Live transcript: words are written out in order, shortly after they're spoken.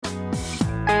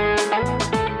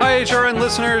HRN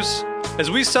listeners.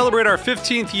 As we celebrate our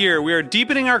 15th year, we are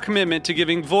deepening our commitment to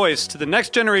giving voice to the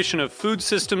next generation of food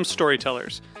systems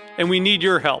storytellers, and we need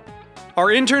your help. Our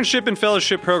internship and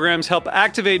fellowship programs help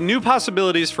activate new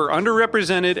possibilities for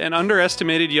underrepresented and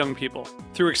underestimated young people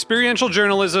through experiential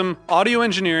journalism, audio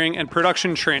engineering, and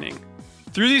production training.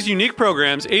 Through these unique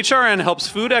programs, HRN helps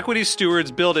food equity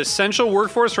stewards build essential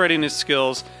workforce readiness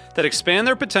skills that expand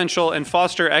their potential and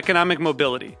foster economic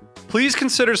mobility. Please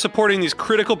consider supporting these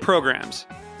critical programs.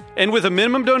 And with a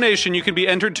minimum donation, you can be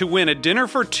entered to win a dinner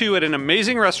for two at an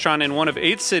amazing restaurant in one of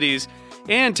 8 cities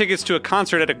and tickets to a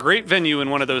concert at a great venue in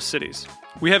one of those cities.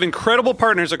 We have incredible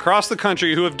partners across the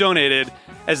country who have donated,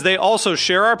 as they also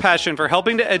share our passion for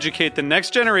helping to educate the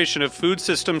next generation of food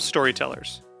systems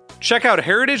storytellers. Check out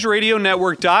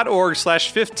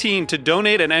heritageradionetwork.org/15 to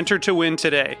donate and enter to win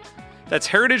today. That's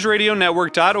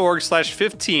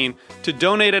heritageradionetwork.org/15 to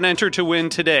donate and enter to win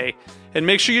today. And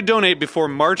make sure you donate before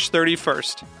March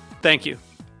 31st. Thank you.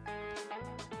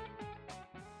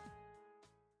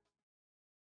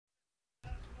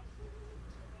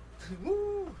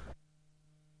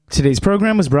 Today's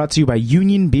program was brought to you by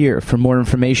Union Beer. For more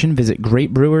information, visit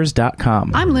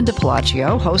greatbrewers.com. I'm Linda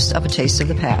Pelaccio, host of A Taste of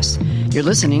the Past. You're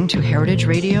listening to Heritage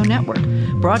Radio Network,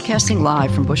 broadcasting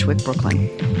live from Bushwick, Brooklyn.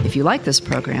 If you like this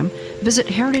program, visit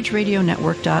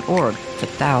heritageradionetwork.org for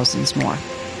thousands more.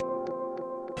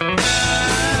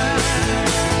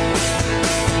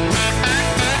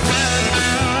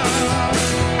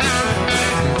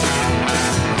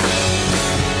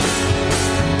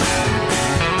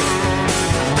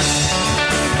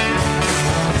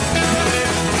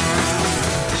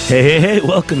 Hey,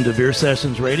 welcome to Beer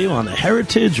Sessions Radio on the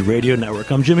Heritage Radio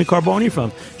Network. I'm Jimmy Carbone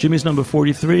from Jimmy's Number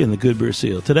 43 and the Good Beer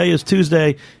Seal. Today is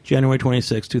Tuesday, January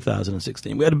 26,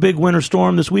 2016. We had a big winter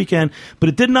storm this weekend, but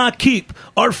it did not keep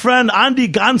our friend Andy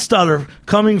Gänstaller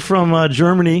coming from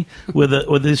Germany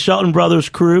with his Shelton Brothers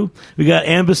crew. We got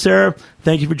Ann Becerra.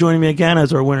 Thank you for joining me again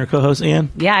as our winter co-host, Ann.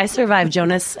 Yeah, I survived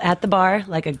Jonas at the bar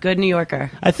like a good New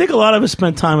Yorker. I think a lot of us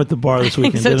spent time at the bar this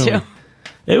weekend, so didn't too. we?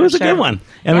 It was a good one.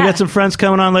 And we got some friends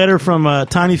coming on later from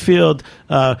Tinyfield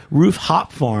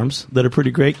Roofhop Farms that are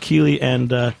pretty great, Keely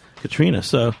and Katrina.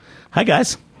 So, hi,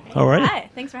 guys. All right.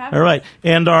 Hi. Thanks for having me. All right.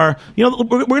 And we're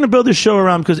going to build this show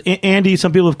around because Andy,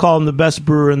 some people have called him the best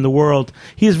brewer in the world.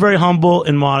 He is very humble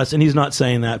and modest, and he's not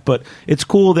saying that. But it's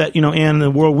cool that, Ann, in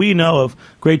the world we know of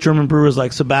great German brewers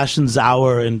like Sebastian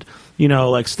Sauer and,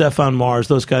 like Stefan Mars,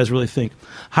 those guys really think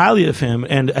highly of him.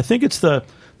 And I think it's the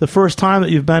first time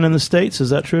that you've been in the States. Is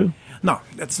that true? No,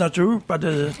 that's not true. But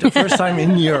the first time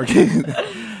in New York.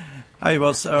 I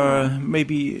was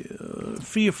maybe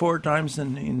 3 or 4 times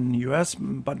in U.S.,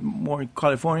 but more in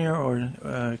California or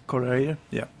Colorado.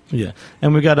 Yeah. Yeah.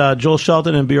 And we got Joel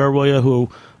Shelton and B.R. William, who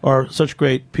are such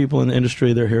great people in the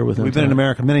industry. They're here with him. We've been in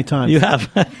America many times. You have.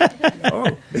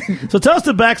 Oh. So tell us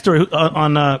the backstory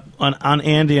on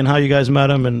Andy and how you guys met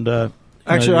him and.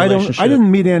 Actually, I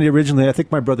didn't meet Andy originally. I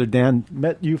think my brother Dan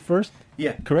met you first.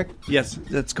 Yeah. Correct? Yes,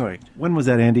 that's correct. When was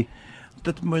that, Andy?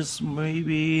 That was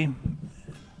maybe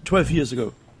 12 years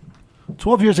ago.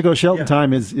 12 years ago, Shelton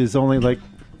time is only like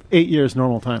 8 years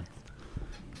normal time.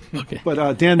 Okay.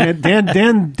 But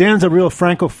Dan's a real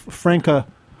Francophile.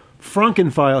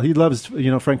 He loves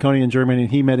Franconia in Germany,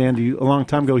 and he met Andy a long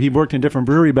time ago. He worked in a different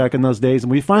brewery back in those days,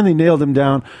 and we finally nailed him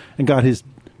down and got his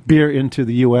beer into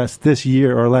the U.S. this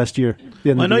year or last year.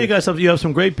 I know you guys have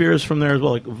some great beers from there as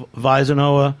well, like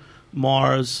Weizenauer,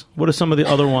 Mars. What are some of the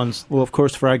other ones? Well, of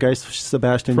course, Freigeist,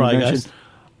 Sebastian you Freigeist.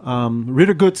 mentioned.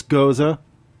 Rittergut's Goza,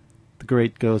 the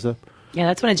great Goza. Yeah,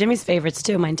 that's one of Jimmy's favorites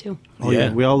too. Mine too. Oh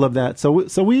yeah, we all love that. So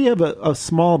we have a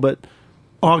small but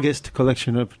august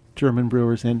collection of German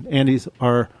brewers, and Andy's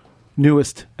our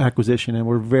newest acquisition, and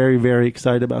we're very, very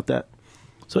excited about that.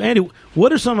 So, Andy,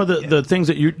 what are some of the things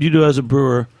that you do as a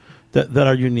brewer that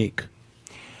are unique?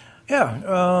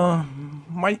 Yeah,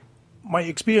 my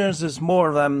experience is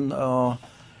more than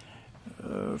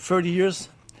 30 years.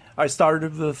 I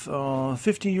started with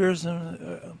 50 years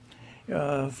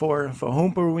for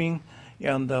home brewing,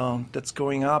 and that's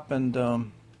going up. And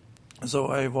so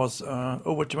I was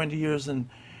over 20 years in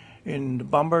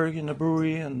Bamberg in a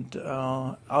brewery, and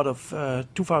out of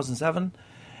 2007.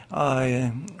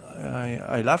 I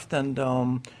left and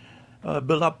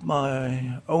built up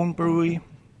my own brewery,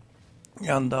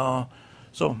 and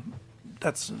so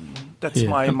that's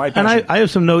my passion. And I have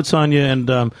some notes on you, and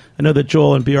I know that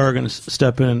Joel and BR are going to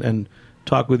step in and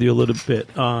talk with you a little bit.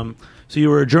 So you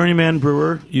were a journeyman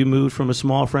brewer. You moved from a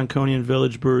small Franconian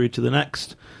village brewery to the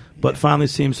next, but finally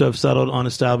seems to have settled on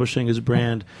establishing his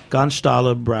brand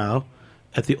Ganstaller Brau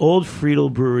at the old Friedel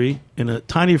Brewery in a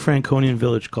tiny Franconian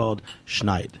village called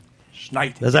Schneid.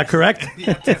 Schneid. Is that correct?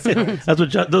 That's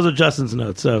what those are Justin's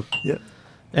notes. So, Yeah.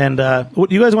 and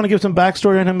you guys want to give some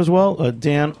backstory on him as well,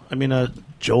 Dan?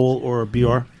 Joel or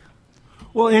BR?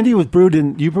 Well, Andy you brewed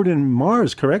in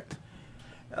Mars, correct?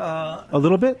 A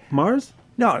little bit Mars.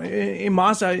 No, in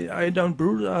Mars I don't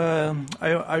brew.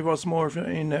 I was more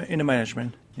in the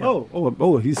management. Yeah.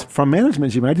 Oh! He's from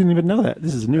management, Jimmy. I didn't even know that.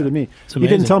 This is new to me. It's He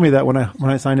amazing. didn't tell me that when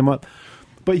I signed him up.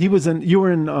 But you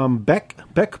were in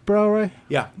Brau, right?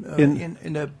 Yeah,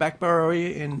 in the back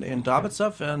brewery in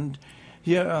Darmstadt, and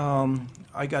here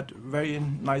I got very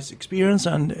nice experience,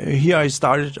 and here I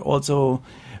started also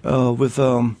with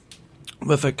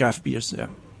the craft beers.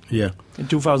 Yeah. In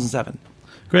 2007.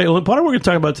 Great. Well, part of what we're going to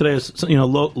talk about today is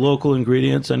local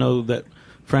ingredients. I know that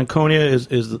Franconia is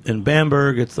in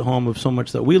Bamberg. It's the home of so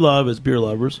much that we love as beer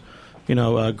lovers.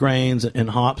 Grains and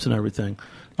hops and everything.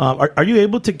 Are you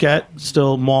able to get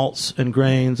still malts and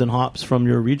grains and hops from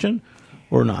your region,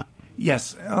 or not?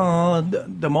 Yes,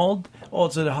 the malt,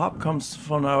 also the hop comes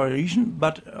from our region,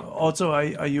 but also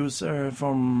I use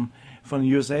from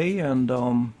USA and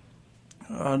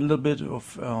a little bit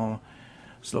of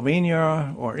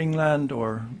Slovenia or England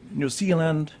or New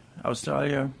Zealand,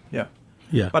 Australia. Yeah.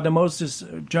 But the most is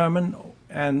German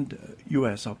and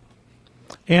US hop.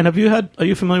 And are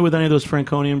you familiar with any of those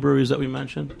Franconian breweries that we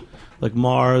mentioned, like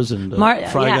Mars and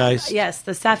Freigeist? Yes,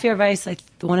 the Sapphire Weiss. I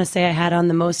want to say I had on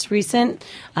the most recent.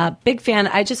 Big fan.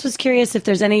 I just was curious if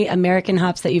there's any American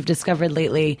hops that you've discovered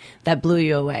lately that blew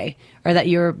you away, or that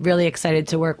you're really excited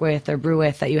to work with or brew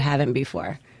with that you haven't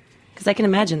before. Because I can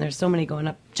imagine there's so many going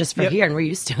up just for here, and we're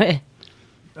used to it.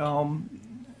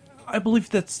 I believe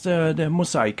that's the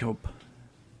Mosaic hop.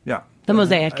 Yeah. The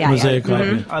Mosaic, yeah. Mosaic hop,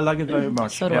 yeah. I like it very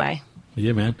much. So do I.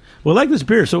 Yeah, man. Well, I like this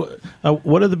beer. So,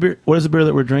 what is the beer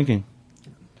that we're drinking?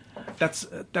 That's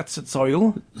a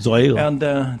Zoil. Zoil. And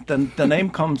the name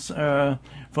comes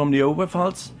from the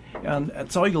Oberpfalz. And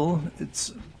Zoil,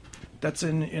 that's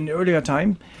in earlier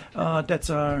time. That's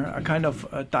a kind of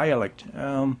a dialect.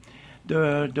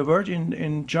 The word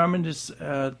in German is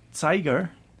Zeiger,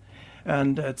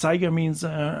 and Zeiger means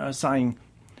a sign.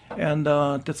 And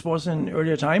that was in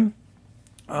earlier time.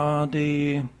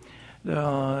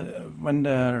 When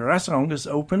the restaurant is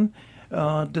open,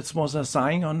 that was a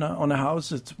sign on the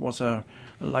house. It was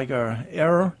like a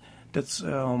arrow that's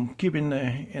keeping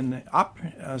in up,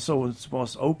 so it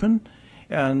was open,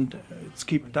 and it's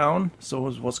keep down, so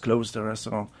it was closed, the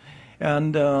restaurant.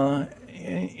 And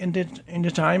in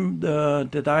the time,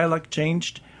 the dialect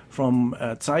changed from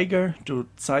Zeiger to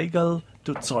Zeigel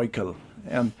to Zeukel,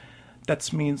 and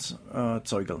that means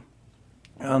Zeugel.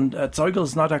 And Zeugel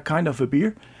is not a kind of a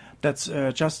beer. That's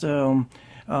just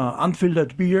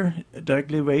unfiltered beer,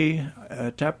 directly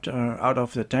tapped out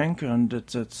of the tank, and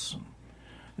it's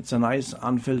a nice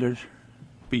unfiltered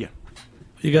beer.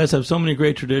 You guys have so many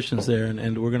great traditions there,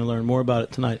 and we're going to learn more about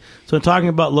it tonight. So, talking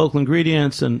about local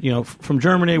ingredients, and from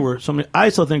Germany, I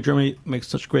still think Germany makes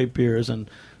such great beers,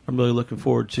 and I'm really looking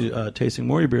forward to tasting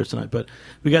more of your beers tonight. But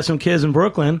we got some kids in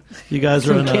Brooklyn. You guys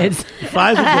are in the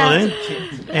Pfizer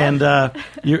building, and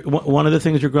one of the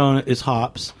things you're growing is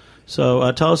hops.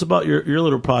 So tell us about your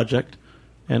little project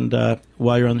and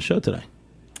why you're on the show today.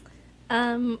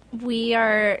 We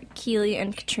are Keely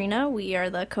and Katrina. We are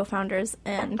the co-founders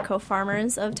and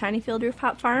co-farmers of Tinyfield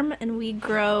Roofhop Farm, and we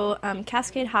grow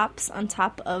Cascade hops on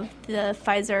top of the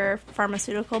Pfizer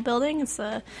pharmaceutical building. It's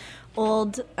a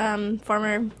old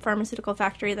former pharmaceutical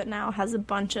factory that now has a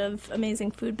bunch of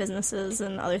amazing food businesses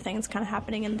and other things kind of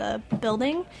happening in the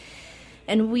building.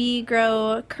 And we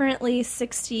grow currently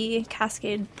 60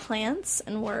 Cascade plants,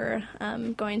 and we're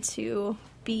going to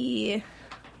be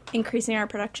increasing our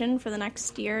production for the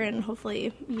next year and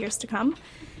hopefully years to come.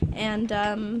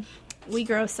 And we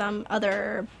grow some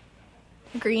other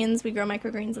greens. We grow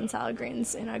microgreens and salad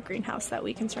greens in a greenhouse that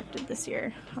we constructed this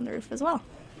year on the roof as well.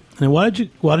 And why did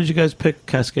you guys pick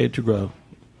Cascade to grow?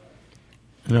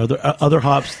 Are there other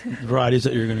hops varieties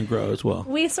that you're going to grow as well?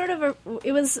 We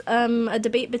it was a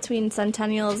debate between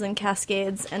Centennials and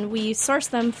Cascades, and we source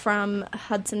them from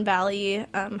Hudson Valley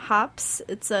hops.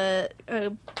 It's a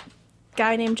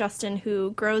guy named Justin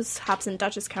who grows hops in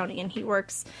Dutchess County, and he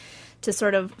works to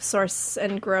sort of source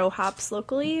and grow hops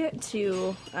locally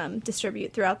to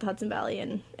distribute throughout the Hudson Valley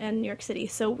and New York City.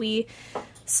 So we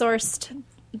sourced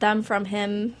them from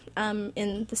him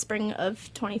in the spring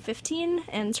of 2015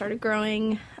 and started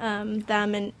growing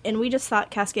them. And we just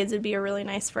thought Cascades would be a really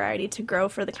nice variety to grow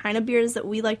for the kind of beers that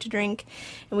we like to drink.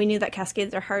 And we knew that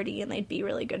Cascades are hardy and they'd be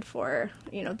really good for,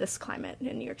 this climate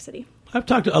in New York City. I've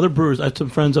talked to other brewers. I have some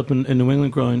friends up in New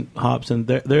England growing hops, and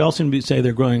they all seem to say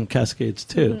they're growing Cascades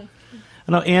too. Mm-hmm.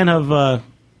 I know, Anne,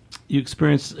 you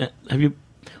experienced?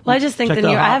 Well, I just think Check I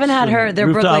the haven't had hops their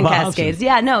and Brooklyn rooftop hops. Cascades.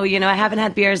 Yeah, no, I haven't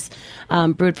had beers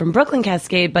brewed from Brooklyn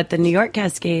Cascade, but the New York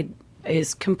Cascade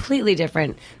is completely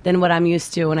different than what I'm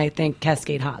used to when I think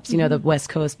Cascade hops. The West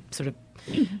Coast sort of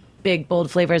big,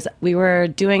 bold flavors. We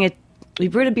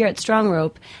brewed a beer at Strong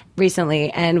Rope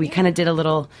recently, and we kind of did a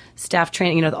little staff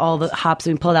training, all the hops.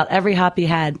 We pulled out every hop he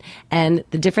had, and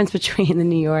the difference between the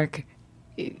New York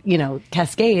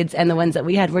Cascades and the ones that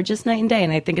we had were just night and day.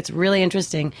 And I think it's really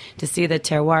interesting to see the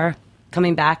terroir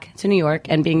coming back to New York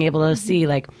and being able to see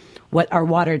what our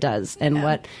water does and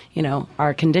what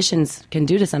our conditions can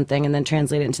do to something, and then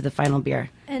translate it into the final beer.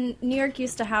 And New York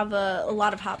used to have a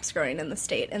lot of hops growing in the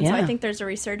state, and so I think there's a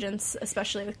resurgence,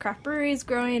 especially with craft breweries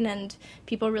growing and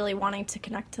people really wanting to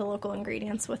connect to local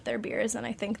ingredients with their beers. And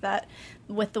I think that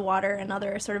with the water and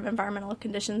other sort of environmental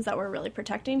conditions that we're really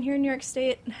protecting here in New York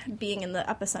State, being in the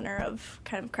epicenter of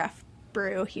kind of craft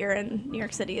brew here in New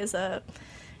York City is a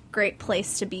great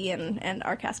place to be, and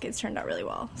our Cascades turned out really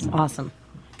well. So. Awesome.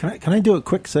 Can I do a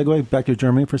quick segue back to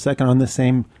Germany for a second on the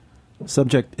same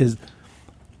subject?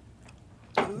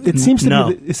 It seems to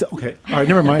be okay. All right,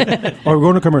 never mind. Or we're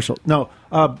going to commercial. No,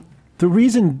 the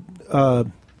reason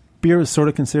beer is sort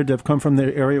of considered to have come from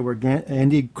the area where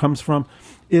Andy comes from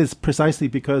is precisely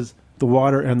because the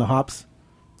water and the hops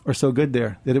are so good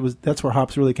there. That's where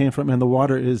hops really came from, and the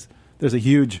water there's a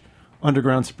huge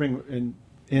underground spring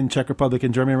in Czech Republic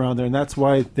and Germany around there, and that's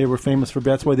why they were famous for.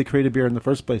 That's why they created beer in the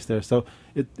first place there. So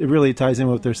it really ties in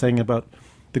with what they're saying about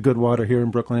the good water here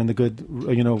in Brooklyn and the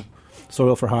good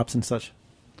soil for hops and such.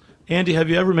 Andy, have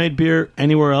you ever made beer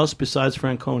anywhere else besides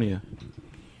Franconia?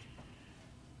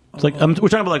 It's we're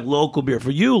talking about local beer.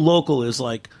 For you, local is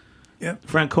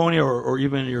Franconia or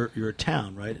even your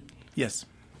town, right? Yes,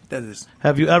 that is.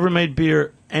 Have you ever made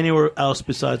beer anywhere else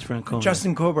besides Franconia? Just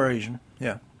in cooperation,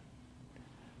 yeah.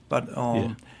 But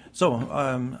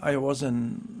I was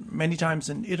many times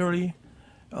in Italy,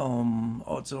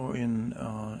 also in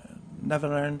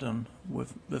Netherlands, and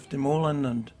with Demolen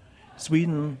and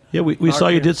Sweden. Yeah, we saw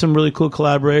you did some really cool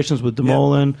collaborations with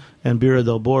Demolen and Birra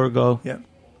del Borgo. Yeah,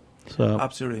 so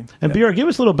absolutely. And Birra, give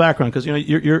us a little background, because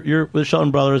you're with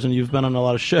Shelton Brothers and you've been on a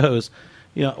lot of shows.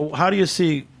 How do you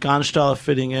see Gänstaller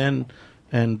fitting in?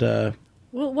 And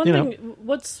one thing,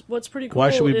 what's pretty cool why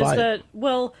should we is buy that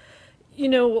it?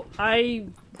 I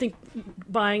think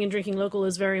buying and drinking local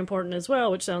is very important as well,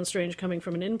 which sounds strange coming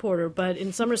from an importer, but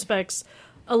in some respects,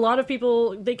 a lot of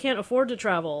people, they can't afford to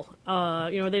travel.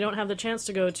 They don't have the chance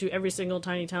to go to every single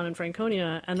tiny town in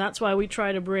Franconia, and that's why we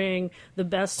try to bring the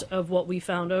best of what we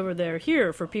found over there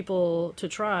here for people to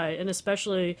try, and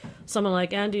especially someone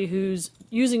like Andy who's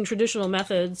using traditional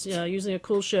methods, using a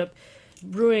cool ship,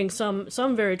 brewing some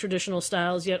very traditional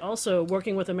styles, yet also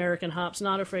working with American hops,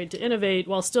 not afraid to innovate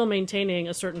while still maintaining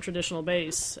a certain traditional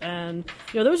base. And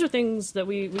those are things that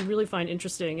we really find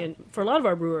interesting. And for a lot of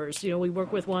our brewers, we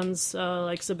work with ones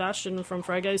like Sebastian from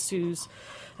Freigeist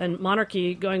and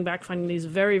Monarchy, going back finding these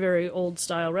very, very old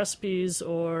style recipes,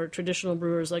 or traditional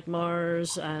brewers like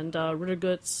Mars and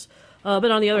Rittergutz.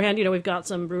 But on the other hand, we've got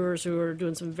some brewers who are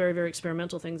doing some very, very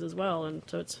experimental things as well, and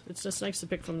so it's just nice to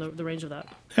pick from the range of that.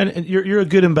 And you're a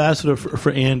good ambassador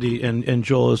for Andy and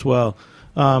Joel as well.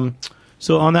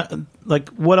 So on that,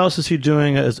 what else is he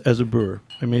doing as a brewer?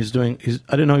 I mean, I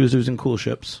didn't know he was using cool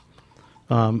ships.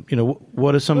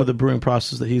 What are some of the brewing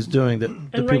processes that he's doing that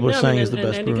people are saying is the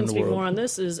best brewer in the world? And Andy can speak more on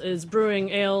this, is brewing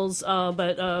ales,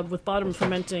 but with bottom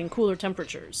fermenting cooler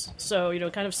temperatures. So,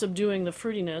 kind of subduing the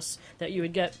fruitiness that you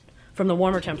would get from the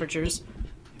warmer temperatures.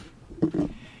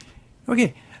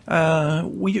 Okay,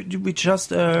 we just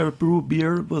brew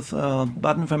beer with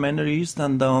bottom fermented yeast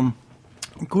and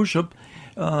Kulshub,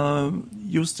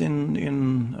 used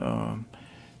in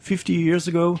 50 years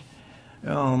ago.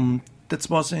 That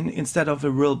was instead of a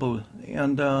real bull,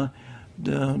 and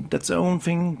that's the only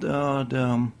thing.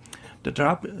 The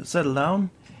drop settled down,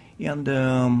 and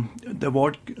the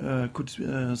wort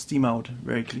could steam out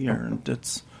very clear, and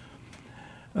that's.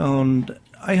 And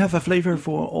I have a flavor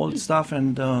for all stuff,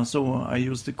 and so I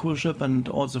use the cool ship and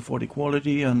also for the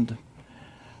quality, and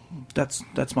that's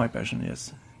my passion.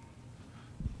 Yes.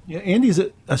 Yeah, Andy's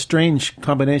a strange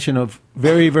combination of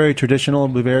very, very traditional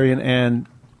Bavarian and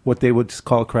what they would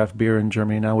call craft beer in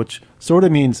Germany now, which sort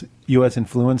of means U.S.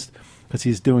 influenced, because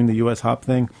he's doing the U.S. hop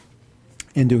thing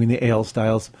and doing the ale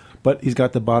styles, but he's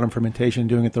got the bottom fermentation,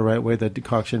 doing it the right way, the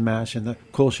decoction mash and the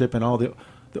cool ship and all the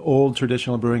old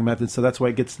traditional brewing methods. So that's why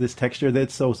it gets this texture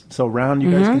that's so round.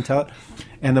 You guys can tell it,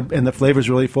 and the flavor's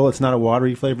really full. It's not a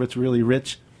watery flavor. It's really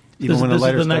rich. Even when this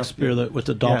lighter is the stuff. next beer with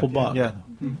the Doppelbock. Yeah.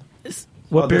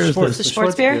 What beer is this? The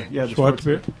Schwarz beer? Yeah, the Schwarz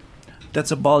beer.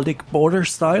 That's a Baltic border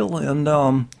style,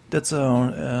 and That's a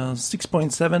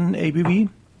 6.7 ABV,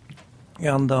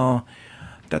 and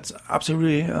that's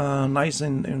absolutely nice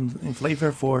in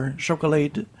flavor for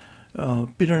chocolate,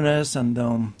 bitterness,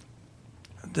 and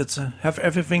that's have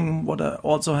everything what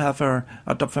also have a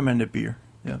top fermented beer.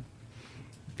 Yeah.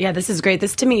 Yeah, this is great.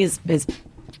 This to me is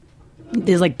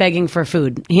like begging for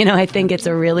food. You know, I think it's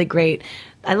a really great.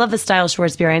 I love the style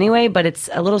Schwarzbier anyway, but it's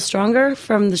a little stronger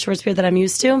from the Schwarzbier that I'm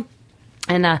used to,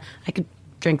 and I could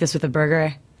drink this with a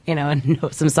burger. You know, and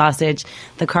some sausage,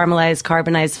 the caramelized,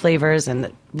 carbonized flavors, and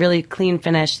the really clean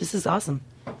finish. This is awesome.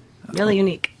 Really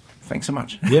unique. Thanks so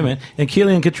much. Yeah, man. And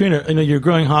Keely and Katrina, I know you're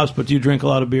growing hops, but do you drink a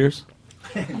lot of beers?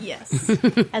 Yes,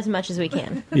 as much as we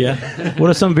can. Yeah.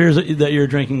 What are some beers that you're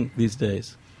drinking these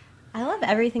days? I love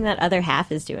everything that Other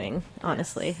Half is doing,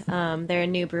 honestly. They're a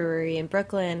new brewery in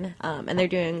Brooklyn, and they're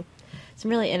doing some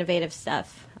really innovative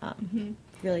stuff.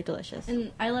 Really delicious.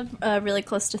 And I live really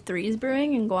close to Threes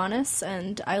Brewing in Gowanus,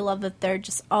 and I love that they're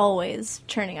just always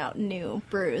churning out new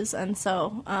brews. And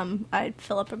so I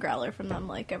fill up a growler from them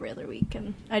like every other week.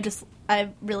 And I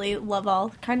really love all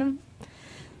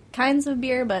kinds of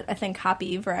beer, but I think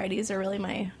hoppy varieties are really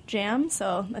my jam.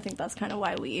 So I think that's kind of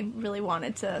why we really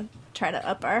wanted to try to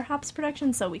up our hops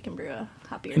production so we can brew a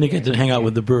hoppier And you beer. get to hang out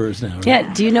with the brewers now, right?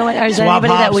 Yeah. Do you know what? Is there Swap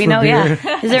anybody that hops we for know? beer.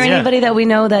 Yeah. Is there anybody that we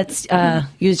know that's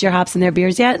used your hops in their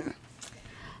beers yet?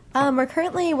 We're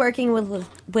currently working with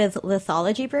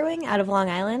Lithology Brewing out of Long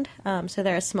Island. So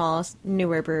they're a small,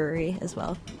 newer brewery as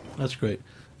well. That's great.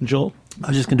 And Joel? I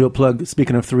was just going to do a plug.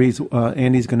 Speaking of Threes,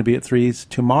 Andy's going to be at Threes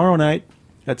tomorrow night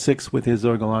at 6 with his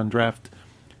Orgelon draft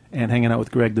and hanging out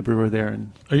with Greg, the brewer there,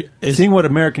 and seeing what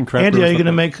American craft Andy, brewers are you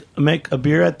going look to make a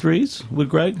beer at Threes with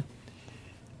Greg?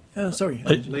 Sorry.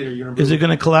 later. You're Is it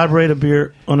going to collaborate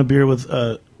on a beer with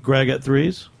Greg at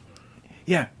Threes?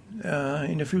 Yeah,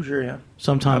 in the future, yeah.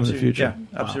 Sometime Absolutely. in the future.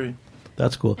 Yeah, absolutely.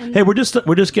 That's cool. Hey, we're just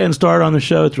getting started on the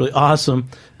show. It's really awesome,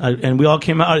 and we all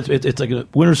came out. It's like a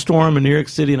winter storm in New York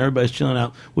City, and everybody's chilling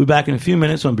out. We'll be back in a few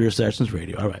minutes on Beer Sessions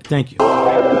Radio. All right, thank you.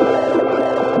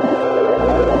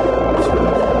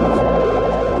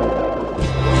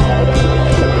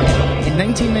 In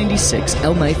 1996,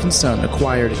 El Knife & Son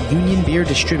acquired Union Beer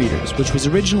Distributors, which was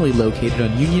originally located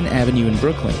on Union Avenue in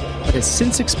Brooklyn, but has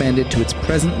since expanded to its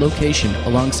present location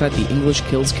alongside the English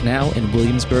Kills Canal in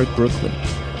Williamsburg, Brooklyn.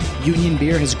 Union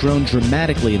Beer has grown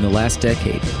dramatically in the last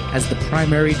decade as the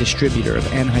primary distributor of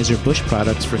Anheuser-Busch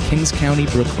products for Kings County,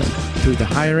 Brooklyn, through the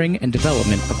hiring and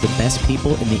development of the best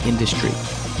people in the industry.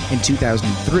 In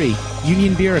 2003,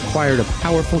 Union Beer acquired a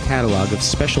powerful catalog of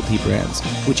specialty brands,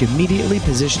 which immediately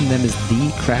positioned them as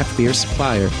the craft beer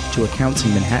supplier to accounts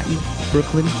in Manhattan,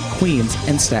 Brooklyn, Queens,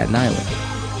 and Staten Island.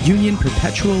 Union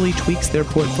perpetually tweaks their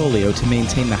portfolio to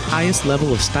maintain the highest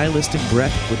level of stylistic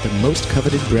breadth with the most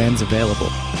coveted brands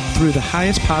available. Through the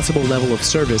highest possible level of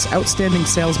service, outstanding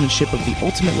salesmanship of the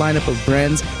ultimate lineup of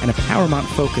brands, and a paramount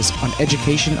focus on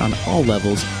education on all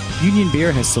levels, Union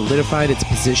Beer has solidified its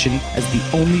position as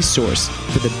the only source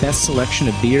for the best selection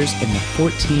of beers in the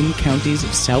 14 counties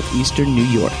of southeastern New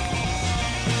York.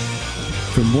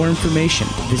 For more information,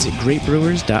 visit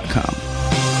greatbrewers.com.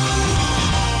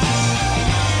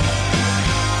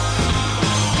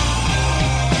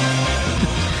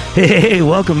 Hey,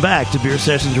 welcome back to Beer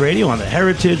Sessions Radio on the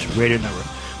Heritage Radio Network.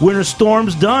 Winter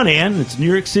storm's done, and it's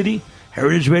New York City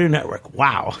Heritage Radio Network.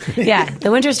 Wow. Yeah,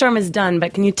 the winter storm is done,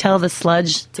 but can you tell the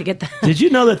sludge to get the... Did you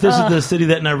know that this is the city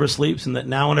that never sleeps, and that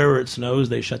now whenever it snows,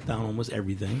 they shut down almost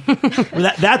everything?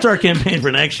 Well, that's our campaign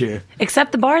for next year.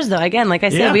 Except the bars, though. Again, like I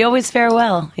said, Yeah. we always fare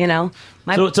well, you know.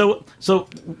 So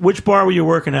which bar were you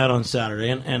working at on Saturday,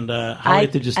 and how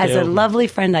late did you stay as a open? lovely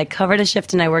friend, I covered a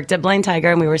shift and I worked at Blind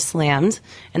Tiger and we were slammed.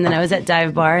 And then I was at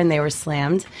Dive Bar and they were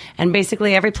slammed. And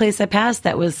basically every place I passed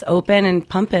that was open and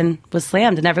pumping was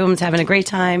slammed. And everyone was having a great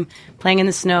time, playing in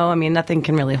the snow. I mean, nothing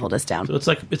can really hold us down. So it's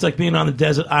like being on the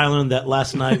desert island that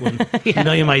last night when you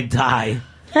know you might die.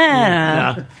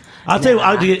 I'll tell you,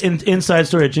 I'll get an inside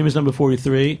story at Jimmy's number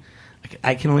 43.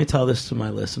 I can only tell this to my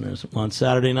listeners. On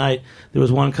Saturday night, there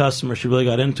was one customer. She really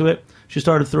got into it. She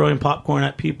started throwing popcorn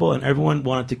at people, and everyone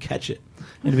wanted to catch it.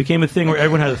 And it became a thing where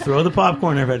everyone had to throw the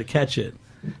popcorn and everyone had to catch it.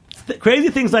 Crazy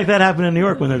things like that happen in New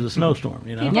York when there's a snowstorm,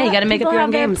 you know? Yeah, you got to make up your own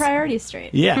People have games. their priorities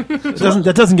straight. Yeah.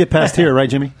 That doesn't get past here, right,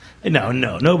 Jimmy? No,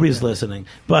 nobody's listening.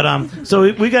 But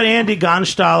so we got Andy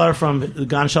Ganstaller from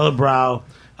Ganstaller Brau.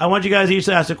 I want you guys each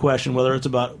to ask a question, whether it's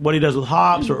about what he does with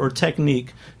hops or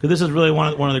technique, because this is really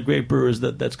one of the great brewers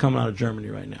that's coming out of Germany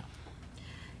right now.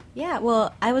 Yeah,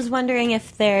 well, I was wondering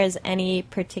if there's any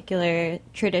particular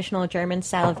traditional German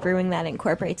style of brewing that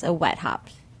incorporates a wet hop.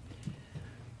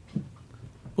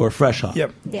 Or fresh hop.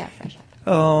 Yep. Yeah, fresh hop.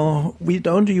 We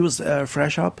don't use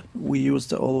fresh hop. We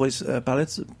use always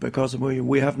pallets because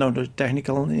we have now the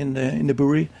technical in the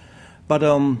brewery, but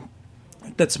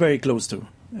that's very close to.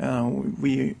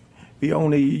 We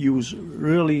only use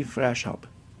really fresh hop.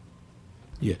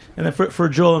 Yeah, and then for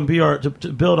Joel and BR to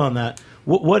build on that,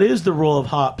 what is the role of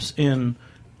hops in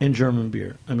German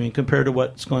beer? I mean, compared to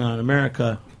what's going on in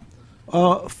America.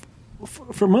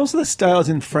 For most of the styles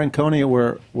in Franconia,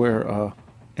 where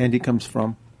Andy comes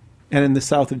from, and in the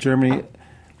south of Germany,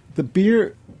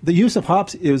 the use of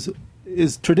hops is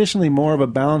traditionally more of a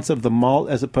balance of the malt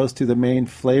as opposed to the main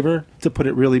flavor, to put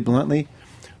it really bluntly.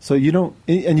 So you don't,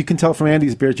 and you can tell from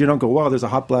Andy's beers, you don't go, wow, there's a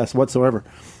hop blast whatsoever.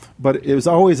 But it was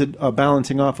always a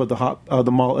balancing off of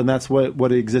the malt, and that's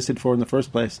what it existed for in the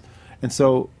first place. And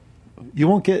so you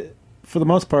won't get, for the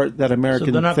most part, that American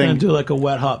thing. So they're not going to do like a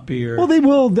wet hop beer. Well, they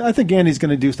will. I think Andy's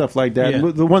going to do stuff like that.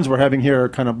 Yeah. The ones we're having here are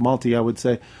kind of malty, I would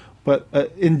say. But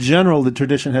in general, the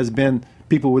tradition has been,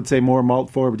 people would say more malt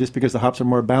forward just because the hops are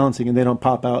more balancing and they don't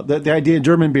pop out. The idea in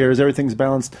German beer is everything's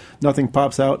balanced, nothing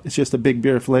pops out. It's just a big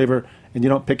beer flavor, and you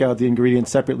don't pick out the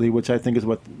ingredients separately, which I think is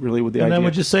what the idea. And then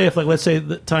would you say if, like, let's say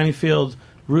the Tinyfield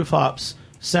Roofhops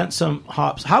sent some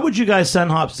hops, how would you guys send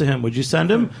hops to him? Would you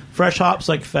send him fresh hops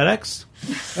like FedEx?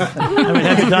 I mean,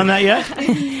 have you done that yet?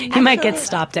 He might get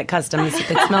stopped at customs if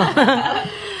they smell.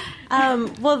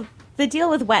 Well, the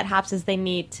deal with wet hops is they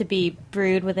need to be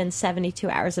brewed within 72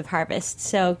 hours of harvest.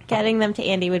 So getting them to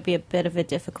Andy would be a bit of a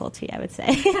difficulty, I would say.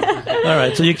 All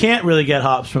right, so you can't really get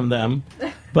hops from them.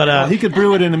 But he could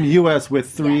brew it in the U.S.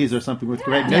 with threes or something with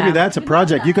grape. Maybe that's a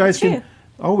project. You guys can...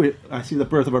 Oh, I see the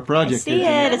birth of a project. I see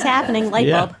it. It's happening. Light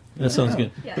bulb. That sounds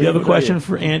good. You have a question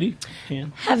for Andy?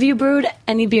 Ann? Have you brewed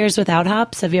any beers without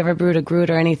hops? Have you ever brewed a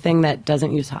Groot or anything that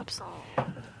doesn't use hops?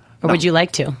 Or would you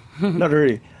like to? Not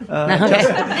really.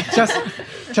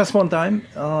 Just one time,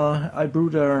 I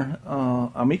brewed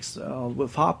a mix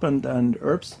with hop and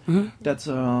herbs. Mm-hmm.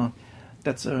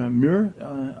 That's a Mur.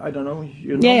 I don't know.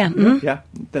 You know? Yeah. Mm-hmm. Yeah.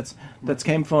 That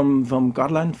came from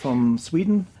Gotland, from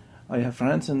Sweden. I have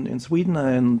friends in Sweden,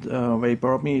 and they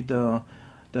brought me the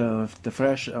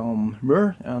fresh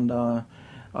Mur, and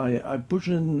I put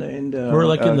it in the Myrrh,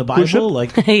 like in the Bible,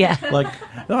 like yeah, like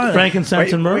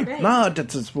frankincense and myrrh. No,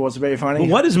 that was very funny. Well,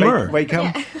 what is myrrh?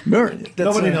 Myrrh.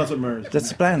 Nobody knows what myrrh is.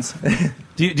 That's plants.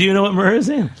 Do you know what myrrh is,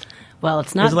 Ian? Well,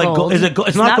 it's not Is it like gold. Is it?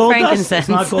 It's not gold dust. frankincense. It's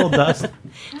not gold dust.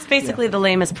 It's basically the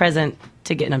lamest present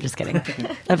to get. No, I'm just kidding.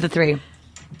 Of the three,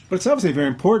 but it's obviously very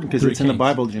important because it's in the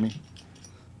Bible, Jimmy.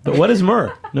 But what is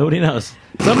myrrh? Nobody knows.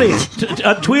 Somebody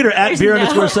Twitter at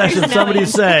beer_session. Somebody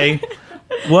say,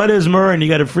 what is myrrh? And you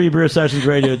got a free Beer Sessions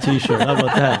Radio T-shirt. How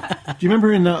about that? Do you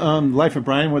remember in Life of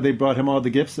Brian where they brought him all the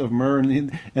gifts of myrrh,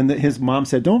 and his mom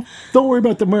said, "Don't worry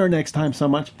about the myrrh next time so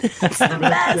much."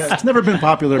 It's never been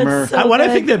popular. Myrrh. What I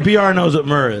think that BR knows what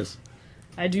myrrh is.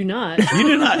 I do not. You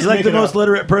do not. You're like the most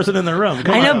literate person in the room.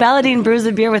 I know Balladine brews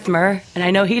a beer with myrrh, and I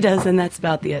know he does, and that's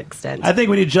about the extent. I think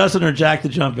we need Justin or Jack to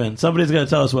jump in. Somebody's going to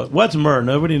tell us what's myrrh.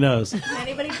 Nobody knows.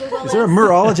 Anybody Google Is there a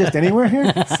myrologist anywhere here?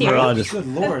 Myrologist. Good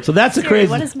Lord. So that's a crazy.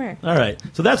 What is myrrh? All right.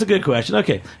 So that's a good question.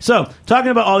 Okay. So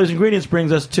talking about all these ingredients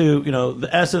brings us to the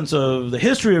essence of the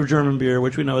history of German beer,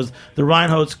 which we know is the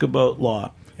Reinheitsgebot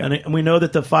law. And we know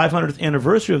that the 500th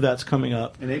anniversary of that's coming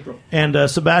up in April. And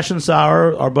Sebastian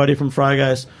Sauer, our buddy from Fry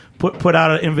Guys, put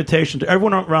out an invitation to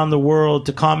everyone around the world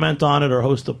to comment on it or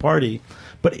host a party.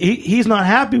 But he's not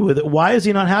happy with it. Why is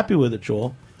he not happy with it,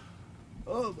 Joel?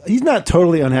 He's not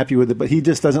totally unhappy with it, but he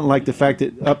just doesn't like the fact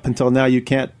that up until now you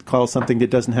can't call something that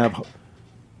doesn't have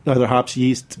either hops,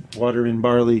 yeast, water, and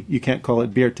barley. You can't call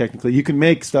it beer technically. You can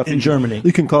make stuff in Germany.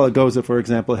 You can call it Goza, for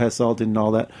example. It has salt and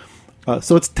all that.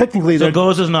 So it's technically... So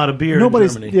Goza's not a beer in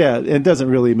Germany. Yeah, it doesn't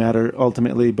really matter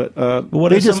ultimately. But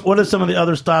what are some of the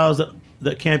other styles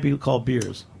that can't be called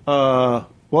beers? Well,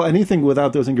 anything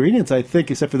without those ingredients, I think,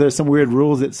 except for there's some weird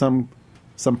rules that some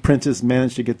princes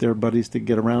manage to get their buddies to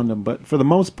get around them. But for the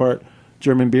most part,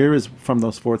 German beer is from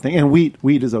those four things. And wheat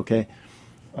is okay.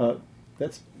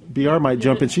 That's... BR might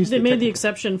jump in. They made the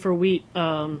exception for wheat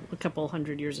a couple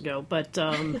hundred years ago, but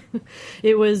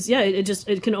it was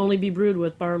it can only be brewed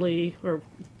with barley or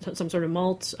some sort of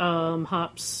malt,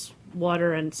 hops,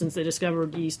 water, and since they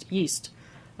discovered yeast.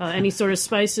 Any sort of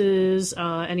spices,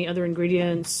 any other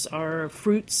ingredients are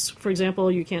fruits. For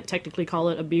example, you can't technically call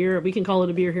it a beer. We can call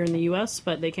it a beer here in the U.S.,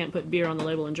 but they can't put beer on the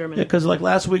label in Germany. Yeah, because like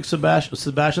last week,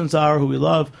 Sebastian Sauer, who we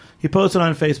love, he posted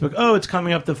on Facebook, it's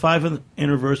coming up the 5th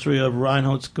anniversary of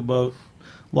Reinheitsgebot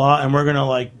law, and we're going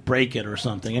to break it or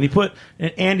something. And he put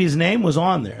Andy's name was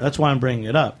on there. That's why I'm bringing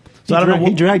it up. So I don't know.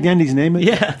 He dragged Andy's name in?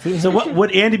 Yeah. So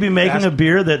would Andy be making a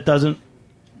beer that doesn't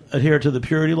adhere to the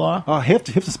purity law? He have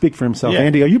to speak for himself. Yeah.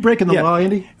 Andy, are you breaking the Yeah. law,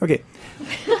 Andy? Okay.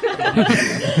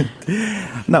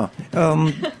 No,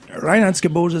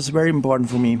 Reinheitsgebot is very important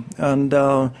for me, and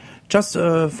just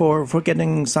for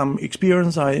getting some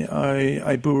experience,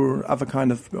 I brew other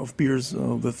kind of beers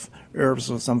with herbs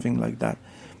or something like that.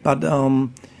 But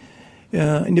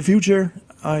in the future,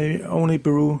 I only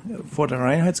brew for the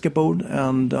Reinheitsgebot,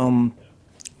 and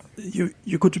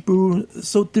you could brew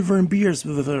so different beers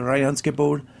with the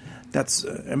Reinheitsgebot. That's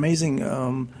amazing.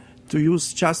 To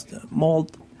use just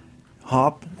malt,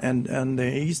 hop, and the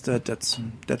yeast.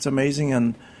 That's amazing,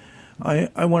 and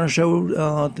I want to show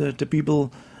the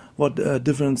people what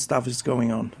different stuff is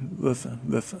going on with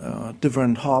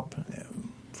different hop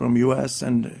from US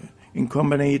and in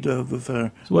combination with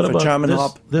a German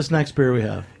hop. This next beer we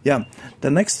have? Yeah,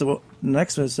 the next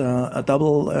is a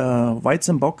double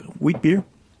Weizenbock wheat beer.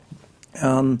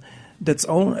 That's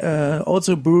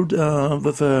also brewed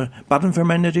with a bottom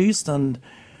fermented yeast,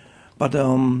 but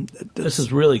this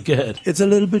is really good. It's a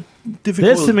little bit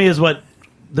difficult. This to me is what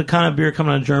the kind of beer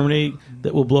coming out of Germany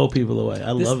that will blow people away.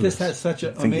 I love this. This has such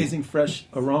an amazing fresh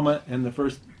aroma, and the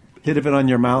first hit of it on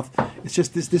your mouth, it's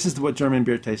just this is what German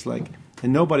beer tastes like,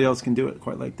 and nobody else can do it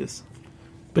quite like this.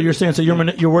 But you're saying, so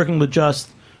you're working with just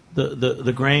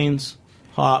the grains,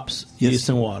 hops, yeast,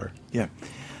 and water. Yeah.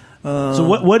 So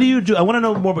what do you do? I want to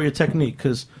know more about your technique,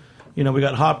 because we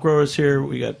got hop growers here,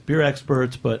 we got beer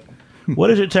experts, but what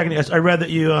is your technique? I read that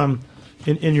you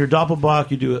in your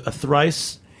Doppelbock you do a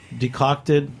thrice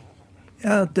decocted.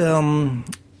 Yeah,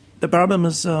 the problem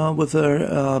is with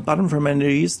the bottom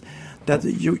fermented yeast that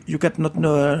you get not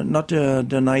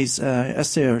the nice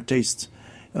ester taste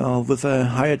with a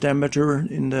higher temperature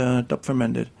in the top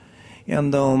fermented,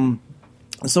 and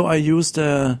so I used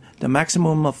the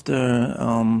maximum of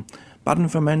the bottom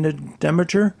fermented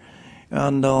temperature,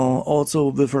 and also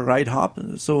with the right hop.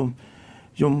 So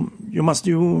you must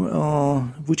do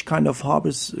which kind of hop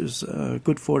is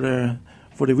good for the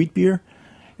wheat beer,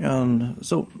 and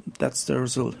so that's the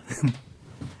result.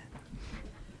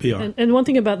 And one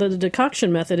thing about the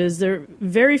decoction method is there are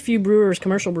very few brewers,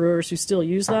 commercial brewers, who still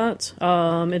use that.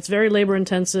 It's very labor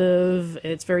intensive.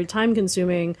 It's very time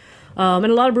consuming. And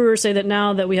a lot of brewers say that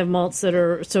now that we have malts that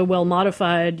are so well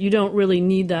modified, you don't really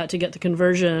need that to get the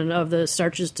conversion of the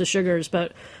starches to sugars.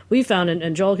 But we found,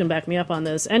 and Joel can back me up on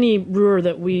this, any brewer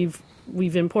that we've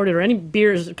imported, or any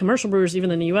beers, commercial brewers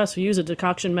even in the U.S. who use a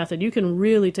decoction method, you can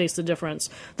really taste the difference.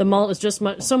 The malt is just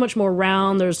so much more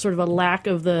round. There's sort of a lack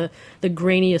of the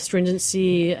grainy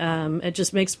astringency. It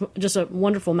just makes just a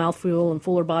wonderful mouthfeel and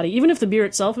fuller body. Even if the beer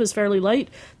itself is fairly light,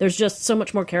 there's just so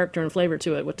much more character and flavor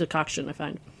to it with decoction, I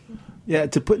find. Yeah,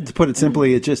 to put it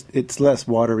simply, it's less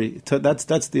watery. So that's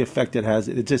the effect it has.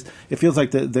 It feels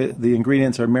like the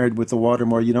ingredients are married with the water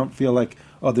more. You don't feel like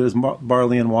there's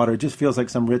barley and water. It just feels like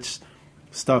some rich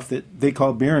stuff that they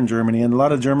call beer in Germany, and a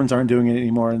lot of Germans aren't doing it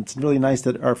anymore. And it's really nice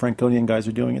that our Franconian guys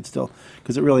are doing it still,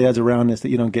 because it really adds a roundness that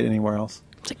you don't get anywhere else.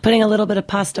 It's like putting a little bit of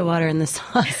pasta water in the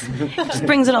sauce. It just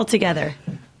brings it all together.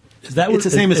 Is that it's the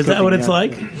same as is cooking, that what it's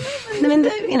like? I mean,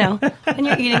 when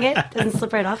you're eating it, it doesn't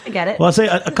slip right off. I get it. Well, I'll say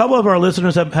a couple of our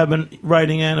listeners have been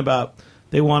writing in about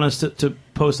they want us to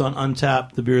post on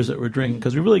Untapped the beers that we're drinking,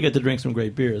 because we really get to drink some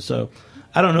great beers. So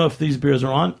I don't know if these beers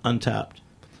are on Untapped.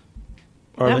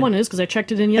 One is, because I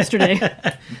checked it in yesterday.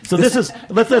 So this is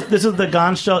the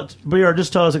Gänstaller beer.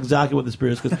 Just tell us exactly what this beer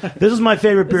is, because this is my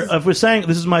favorite beer. If we're saying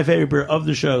this is my favorite beer of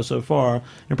the show so far,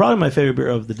 and probably my favorite beer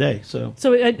of the day. So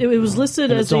it was listed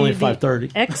and as it's only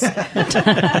 5:30.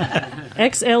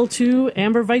 XL2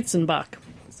 Amber Weizenbock.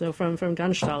 So from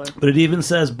Ganstaller. But it even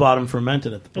says bottom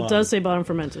fermented at the bottom. It does say bottom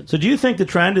fermented. So do you think the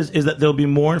trend is that there'll be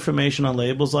more information on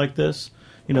labels like this?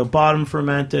 Bottom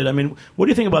fermented. I mean, what do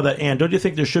you think about that, Ann? Don't you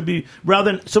think there should be,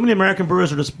 rather than so many American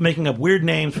brewers are just making up weird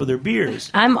names for their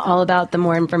beers? I'm all about the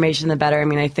more information, the better. I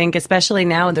mean, I think especially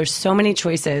now there's so many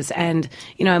choices, and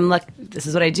I'm this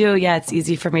is what I do. Yeah, it's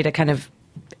easy for me to kind of.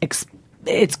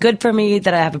 It's good for me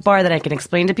that I have a bar that I can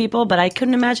explain to people, but I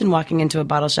couldn't imagine walking into a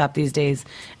bottle shop these days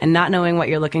and not knowing what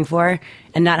you're looking for,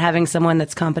 and not having someone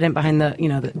that's competent behind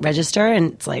the register,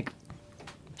 and it's like,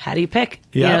 how do you pick?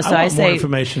 Yeah, so I say more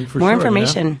information for more sure.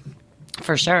 Information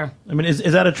for sure. I mean,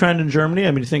 is that a trend in Germany? I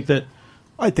mean, do you think that?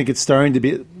 I think it's starting to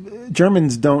be.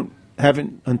 Germans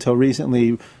haven't until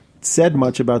recently said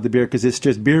much about the beer, because it's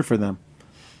just beer for them.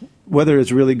 Whether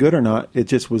it's really good or not, it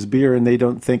just was beer, and they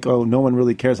don't think, no one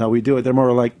really cares how we do it. They're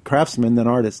more like craftsmen than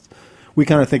artists. We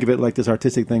kind of think of it like this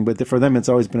artistic thing, but for them, it's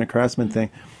always been a craftsman thing.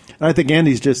 And I think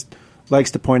Andy's just likes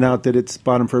to point out that it's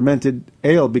bottom fermented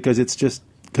ale, because it's just.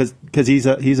 Because he's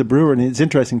a brewer, and it's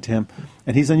interesting to him,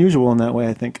 and he's unusual in that way,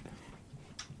 I think.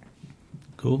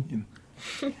 Cool.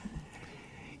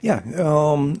 Yeah,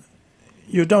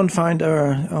 you don't find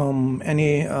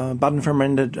any button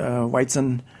fermented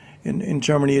Weizen in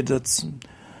Germany. That's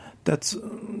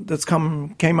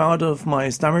came out of my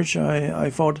stomach. I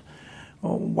thought,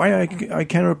 why I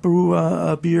cannot brew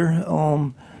a beer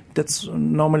that's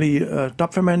normally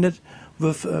top fermented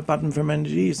with button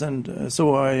fermented yeast, and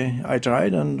so I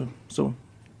tried, and so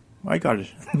I got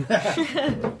it.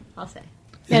 I'll say.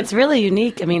 Yeah, it's really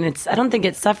unique. I mean, I don't think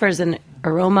it suffers an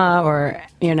aroma or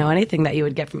anything that you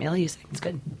would get from ale using. It's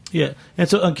good. Yeah, and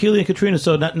so Keely and Katrina.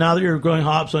 So now that you're growing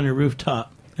hops on your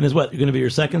rooftop, and it's what, you're going to be your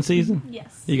second season?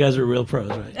 Yes. You guys are real pros,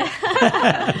 right?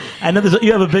 I know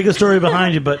you have a bigger story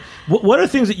behind you, but what are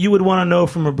things that you would want to know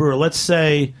from a brewer? Let's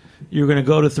say you're going to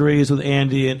go to Threes with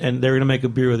Andy, and they're going to make a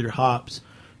beer with your hops.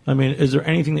 I mean, is there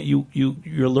anything that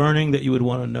you're learning that you would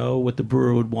want to know what the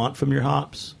brewer would want from your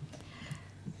hops?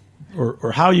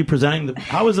 Or how are you presenting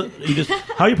how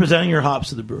are you presenting your hops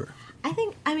to the brewer?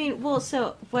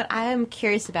 So what I'm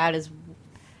curious about is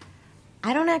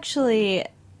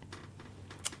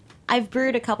I've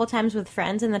brewed a couple times with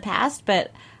friends in the past,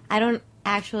 but I don't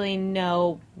actually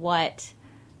know what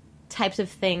types of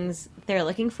things they're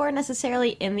looking for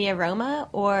necessarily in the aroma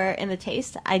or in the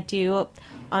taste. I do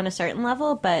on a certain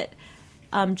level, but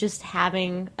just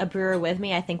having a brewer with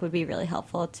me, I think, would be really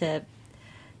helpful to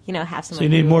have someone. So you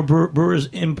need more brewers'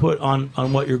 input on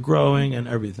what you're growing and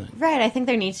everything. Right. I think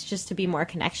there needs just to be more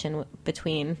connection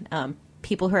between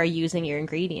people who are using your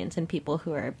ingredients and people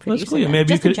who are producing That's cool. them.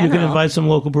 Maybe you Just in can general. invite some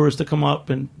local brewers to come up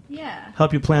and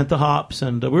help you plant the hops.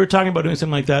 And we were talking about doing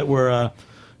something like that where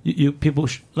people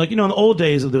in the old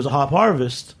days, if there was a hop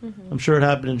harvest, I'm sure it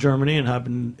happened in Germany and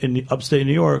happened in upstate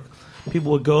New York.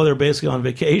 People would go there basically on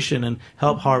vacation and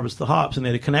help harvest the hops, and they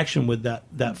had a connection with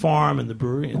that farm and the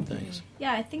brewery and things.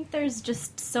 Yeah, I think there's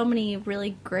just so many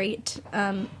really great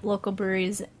local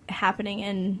breweries happening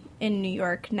in New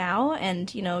York now.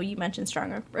 And, you mentioned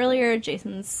Strong Rock earlier.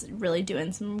 Jason's really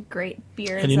doing some great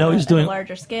beers And he's doing a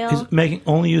larger scale. He's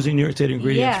only using New York State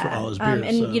ingredients for all his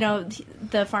beers.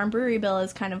 The Farm Brewery Bill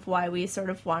is kind of why we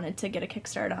sort of wanted to get a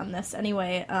kickstart on this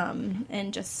anyway,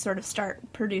 and just sort of start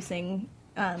producing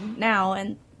now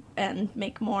and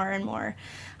make more and more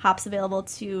hops available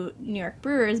to New York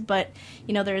brewers. But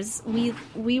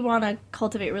we want to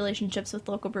cultivate relationships with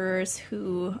local brewers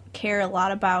who care a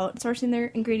lot about sourcing their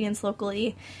ingredients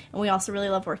locally, and we also really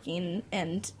love working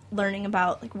and learning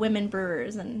about women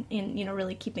brewers and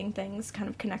really keeping things kind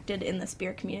of connected in this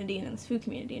beer community and in this food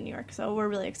community in New York. So we're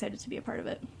really excited to be a part of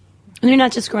it. And you're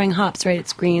not just growing hops, right?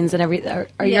 It's greens and everything.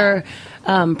 Are your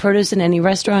produce in any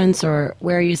restaurants, or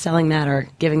where are you selling that or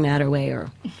giving that away, or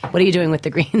what are you doing with the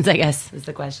greens, I guess, is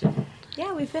the question.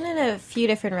 Yeah, we've been in a few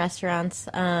different restaurants.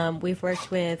 We've worked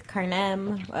with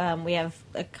Carnem. We have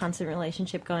a constant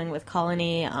relationship going with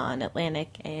Colony on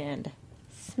Atlantic and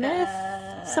Smith,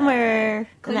 somewhere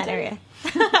Clinton? in that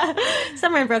area.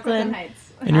 Somewhere in Brooklyn. Heights.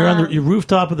 And you're on your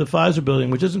rooftop of the Pfizer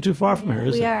building, which isn't too far from here,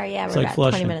 is it? We are, yeah. It's We're like about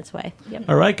Flushing. 20 minutes away. Yep.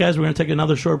 All right, guys, we're going to take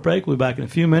another short break. We'll be back in a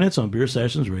few minutes on Beer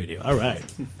Sessions Radio. All right.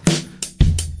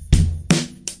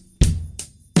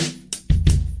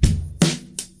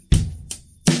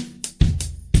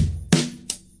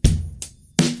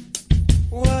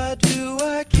 Why do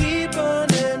I keep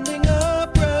on ending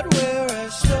up right where I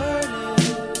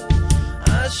started?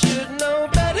 I should know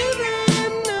better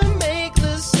than to make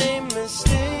the same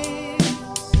mistakes.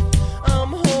 I'm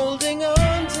holding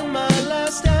on to my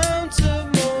last ounce of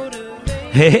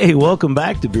motivation. Hey, welcome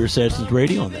back to Beer Sessions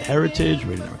Radio on the Heritage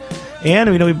Radio Network. And,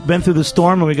 we've been through the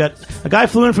storm, and we got a guy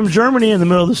flew in from Germany in the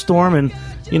middle of the storm, and,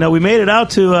 we made it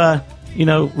out to,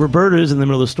 Roberta's in the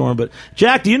middle of the storm. But,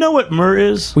 Jack, do you know what myrrh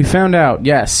is? We found out,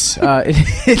 yes.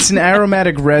 It's an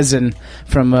aromatic resin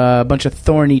from a bunch of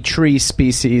thorny tree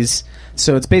species.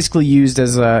 So it's basically used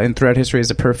as throughout history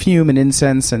as a perfume and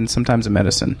incense and sometimes a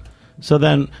medicine. So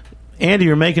then, Andy,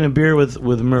 you're making a beer with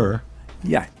myrrh.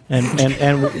 Yeah. And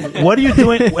what are you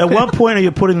doing? At what point are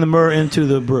you putting the myrrh into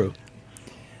the brew?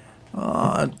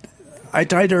 I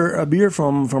tried a beer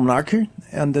from Lager,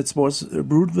 and that was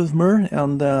brewed with myrrh,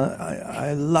 and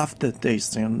I loved the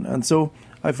taste. And so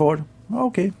I thought,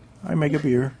 okay, I make a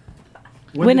beer.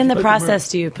 When in the process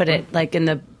do you put it, in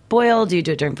the boil? Do you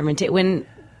do it during fermentation? When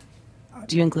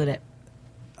do you include it?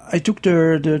 I took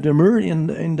the myrrh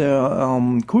in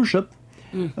the cool shop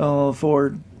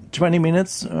for 20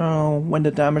 minutes when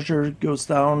the temperature goes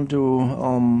down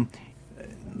to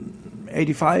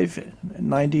 85,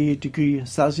 90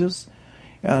 degrees Celsius.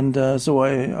 And so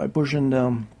I push in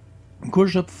the cool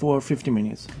shop for 50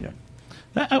 minutes. Yeah.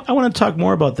 I want to talk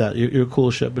more about that, your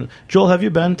cool ship. Joel, have you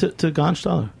been to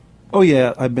Gänstaller? Oh,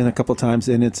 yeah, I've been a couple times,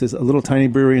 and it's a little tiny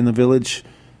brewery in the village.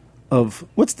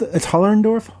 it's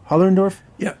Hollerndorf?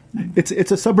 Yeah.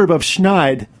 It's a suburb of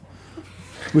Schneid,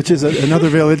 which is another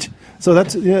village. So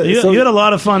that's You had a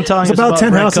lot of fun telling us about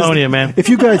 10 Franconia, houses. man. If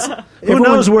you guys, Who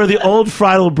knows where the old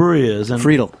Friedel Brewery is? And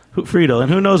Friedel. Friedel,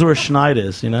 and who knows where Schneid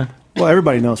is? You know. Well,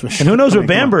 everybody knows where. And who knows where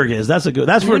Bamberg is? That's for Who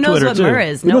knows Twitter what too. Mur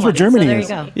is? Who knows where Germany so there is?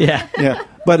 you go. Yeah. Yeah,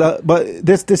 but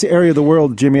this area of the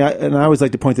world, Jimmy, and I always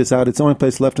like to point this out. It's the only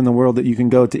place left in the world that you can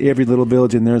go to every little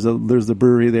village, and there's a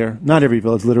brewery there. Not every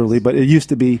village, literally, but it used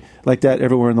to be like that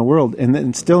everywhere in the world. And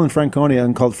then still in Franconia,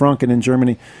 and called Franken in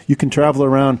Germany, you can travel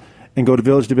around and go to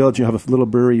village. You have a little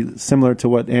brewery similar to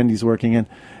what Andy's working in,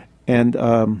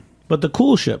 and. But the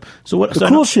cool ship. So what? The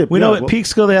cool ship. We know yeah, at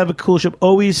Peekskill they have a cool ship.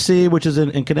 OEC, which is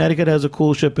in Connecticut, has a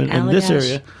cool ship in this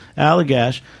area,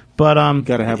 Allagash. But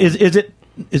Gotta have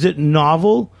is it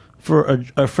novel for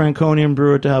a Franconian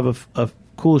brewer to have a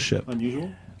cool ship?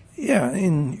 Unusual. Yeah,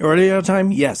 in earlier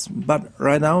time, yes. But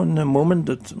right now, in the moment,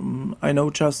 that I know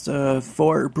just 4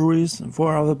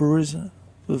 other breweries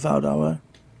without our...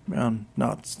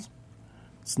 it's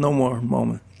no more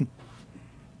moment.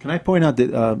 Can I point out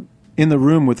that in the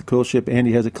room with the cool ship,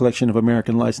 Andy has a collection of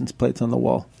American license plates on the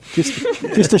wall,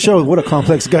 just to show what a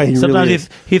complex guy he Sometimes really is.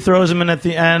 he throws them in at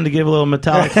the end to give a little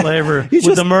metallic flavor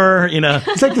with the myrrh. You know,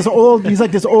 He's like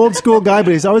this old school guy,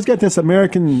 but he's always got this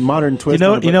American modern twist.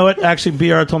 You know what? Actually,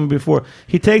 BR told me before.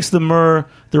 He takes the myrrh,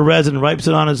 the resin, wipes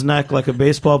it on his neck like a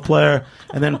baseball player,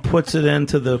 and then puts it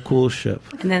into the cool ship.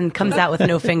 And then comes out with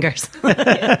no fingers.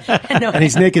 And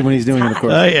he's naked when he's doing it, of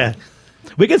course. Oh yeah.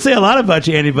 We can say a lot about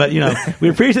you, Andy, but we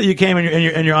appreciate you came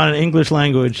and you're on an English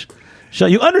language show.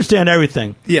 You understand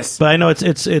everything. Yes. But I know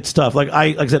it's tough. Like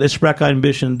I said, ich spreche ein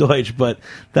bisschen Deutsch, but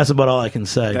that's about all I can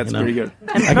say. That's pretty good.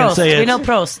 And I can Prost. say We know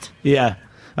Prost. Yeah.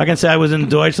 I can say I was in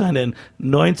Deutschland in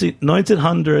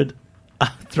 1983.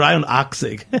 Which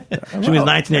means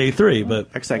 1983, but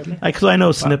Exactly. I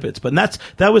know snippets, but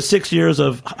that was 6 years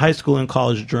of high school and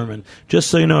college German. Just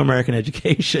so you know, American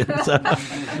education. So,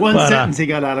 One sentence he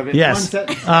got out of it. Yes. One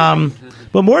sentence.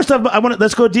 But more stuff.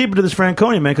 Let's go deeper to this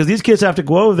Franconia, man, because these kids have to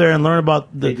go over there and learn about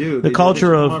the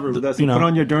culture of Put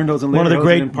on your dirndls and one of the lederhosen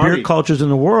great and party. beer cultures in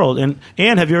the world. And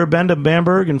have you ever been to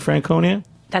Bamberg and Franconia?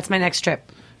 That's my next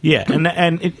trip. Yeah,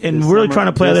 and we're really trying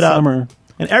to play that out. Summer.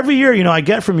 And every year, I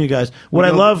get from you guys. What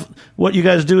I love, what you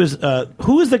guys do is,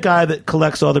 who is the guy that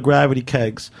collects all the gravity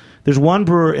kegs? There's one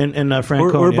brewer in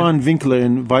Franconia. Urban Winkler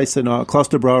in Weissenau,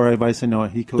 Klosterbrauerei Weissenau.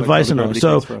 He collects all the gravity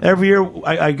So kegs for us. every year,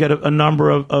 I get a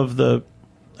number of the.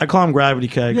 I call them gravity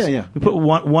kegs. Yeah. We put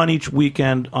one each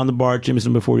weekend on the bar at Jimmy's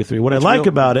number 43. What I like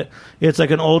about it, it's like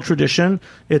an old tradition.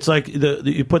 It's like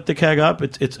you put the keg up.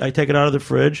 I take it out of the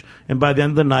fridge, and by the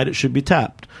end of the night, it should be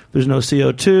tapped. There's no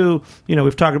CO2.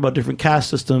 We've talked about different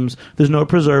cask systems. There's no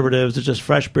preservatives. It's just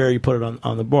fresh beer. You put it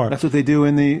on the bar. That's what they do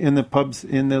in the pubs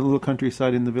in the little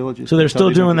countryside in the villages. So they're That's how still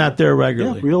they drink doing it. that there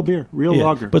regularly. Yeah, real beer, real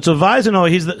lager. But so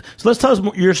Weisenau, so let's tell us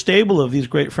your stable of these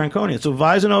great Franconians. So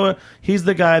Weisenau, he's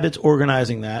the guy that's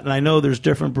organizing that, and I know there's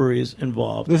different breweries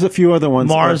involved. There's a few other ones.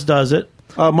 Mars does it.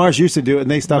 Mars used to do it,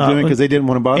 and they stopped doing it because they didn't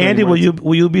want to bother. Andy, anymore.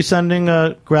 will you be sending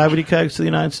gravity kegs to the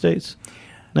United States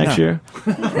next year?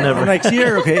 Never. Next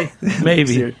year, okay.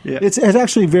 Maybe. Year, yeah. It's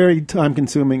actually very time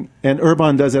consuming, and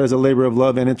Urban does it as a labor of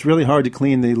love, and it's really hard to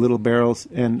clean the little barrels,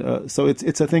 and so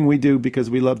it's a thing we do because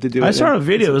we love to do it. I saw a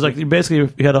video. It was like you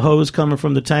had a hose coming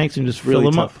from the tanks and just really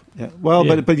fill them tough. up. Yeah. Well,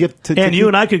 Yeah. but you have to. And you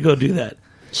and I could go do that.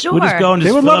 Sure. We'll just go and just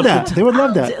They would fill love up that. They would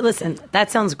love that. Listen,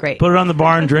 that sounds great. Put it on the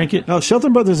bar and drink it. No,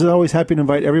 Shelton Brothers is always happy to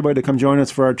invite everybody to come join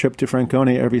us for our trip to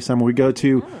Franconia every summer. We go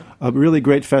to a really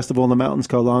great festival in the mountains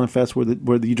called Longfest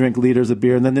where you drink liters of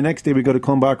beer. And then the next day we go to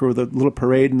Kulmbach with a little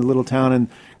parade in the little town and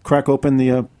crack open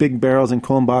the big barrels in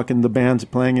Kulmbach, and the band's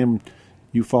playing and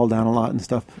you fall down a lot and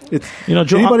stuff. It's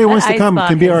Joel, anybody who wants to Ice come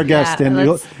can be our bucket, guest. yeah,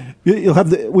 And you'll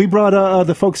have we brought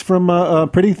the folks from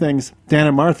Pretty Things, Dan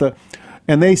and Martha.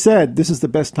 And they said, this is the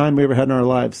best time we ever had in our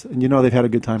lives. And they've had a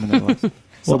good time in their lives.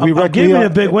 So I'll give you a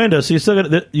big window. So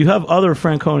you have other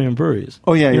Franconian breweries.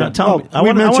 Oh, yeah, You're yeah. not telling me. I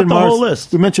we want the whole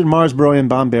list. We mentioned Mars, Bräu, and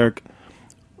Bamberg,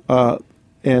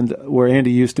 and where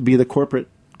Andy used to be the corporate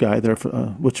guy there,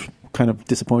 which kind of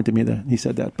disappointed me that he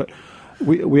said that. But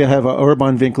we have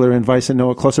Urban Winkler in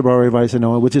Weissenau, Klosterbrauerei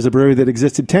Weissenau, which is a brewery that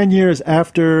existed 10 years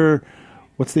after,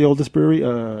 what's the oldest brewery?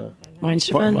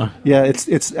 Weinstein? Yeah,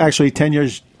 it's actually 10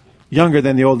 years younger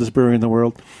than the oldest brewery in the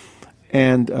world.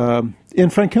 And in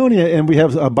Franconia, and we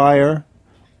have a Bayer,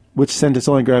 which sends its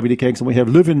own gravity kegs, and we have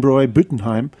Löwenbräu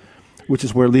Büttenheim, which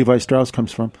is where Levi Strauss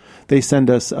comes from. They send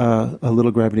us a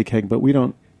little gravity keg, but we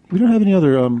don't have any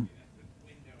other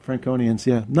Franconians.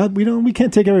 Yeah, we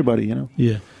can't take everybody.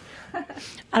 Yeah.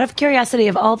 Out of curiosity,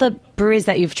 of all the breweries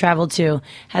that you've traveled to,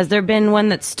 has there been one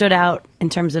that stood out in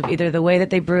terms of either the way that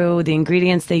they brew, the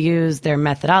ingredients they use, their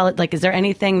methodology? Like, is there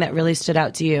anything that really stood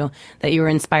out to you that you were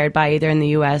inspired by either in the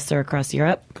U.S. or across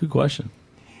Europe? Good question.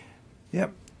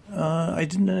 Yep. I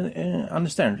didn't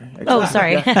understand. Oh,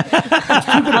 sorry.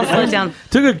 I'll slow it down.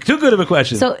 Too good of a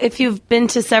question. So if you've been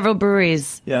to several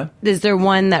breweries, Yeah. is there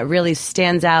one that really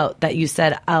stands out that you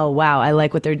said, oh, wow, I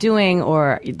like what they're doing,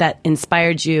 or that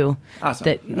inspired you?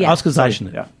 Sorry.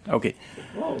 Ausgezeichnet. Yeah. Okay.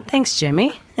 Thanks,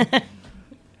 Jimmy.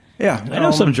 Yeah. I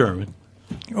know some German.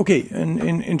 Okay.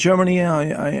 In Germany,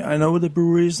 I know the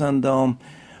breweries, and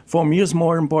for me, it's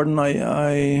more important.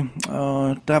 I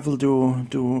travel to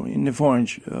in the foreign,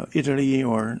 Italy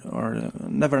or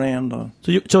Netherlands.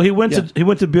 So he went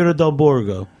to Birra del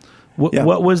Borgo.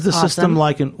 What was the system Awesome.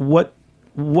 like, and what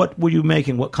were you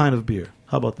making? What kind of beer?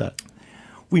 How about that?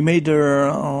 We made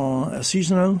a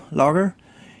seasonal lager,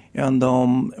 and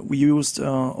we used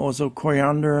also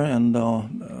coriander and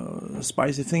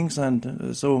spicy things,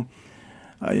 and so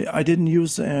I didn't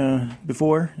use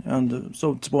before, and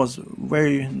so it was a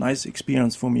very nice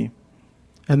experience for me.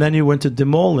 And then you went to De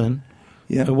Molen.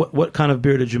 Yeah. What kind of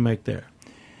beer did you make there?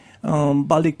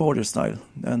 Baltic Border style.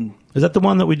 And Is that the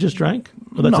one that we just drank?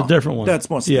 Or that's no, a different one? That's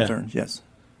mostly different, yes.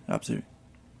 Absolutely.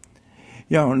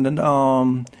 Yeah, and then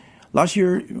last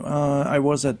year I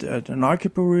was at an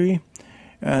Arke brewery,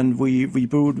 and we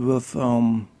brewed with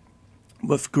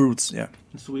Groots, yeah.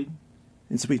 In Sweden?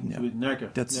 In Sweden, yeah.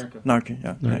 Närke. That's Närke. Närke,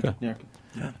 yeah. Närke.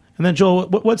 Närke. And then, Joel,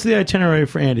 what's the itinerary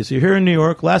for Andy? So you're here in New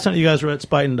York. Last night you guys were at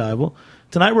Spite and Dival.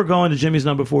 Tonight we're going to Jimmy's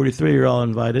number 43. You're all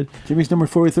invited. Jimmy's number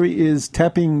 43 is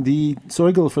tapping the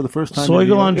Soigel for the first time.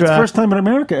 Soigel on It's draft. first time in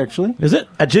America, actually. Is it?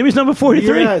 At Jimmy's number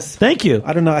 43? Yes. Thank you.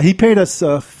 I don't know. He paid us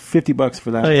 $50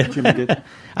 for that. Oh, yeah. Jimmy did.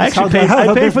 I actually How- paid, how- I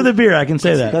how paid big- for the beer. I can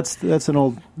say that. That's an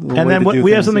old And way then to do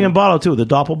we have things, something yeah. in bottle, too. The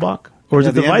Doppelbock? Or is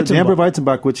Yeah, it the the Amber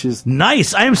Weizenbock? Weizenbock, which is...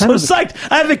 Nice. I am so Kind of the-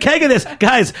 psyched. I have a keg of this.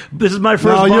 Guys, this is my first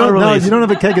No, you bottle don't, no, release. you don't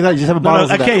have a keg of that. You just have a bottle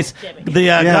a of that. case. The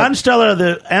Gänstaller,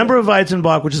 the Amber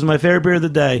Weizenbock, which is my favorite beer of the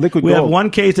day. Liquid we have gold. one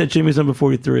case at Jimmy's number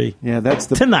 43. Yeah, that's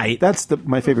the... Tonight. That's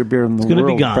my favorite beer in the gonna be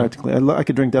world, gone. practically. I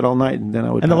could drink that all night, and then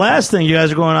I would... And the pass last thing, you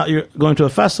guys are going out. You're going to a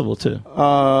festival too.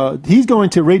 out. He's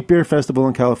going to Rate Beer Festival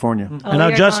in California. and now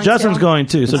you're Justin's going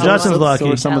too. So Justin's lucky.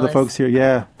 So are some of the Jealous. folks here,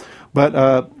 yeah.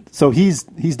 But so he's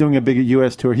doing a big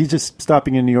U.S. tour. He's just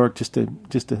stopping in New York just to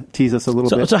tease us a little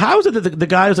bit. So how is it that the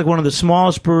guy who's like one of the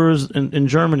smallest brewers in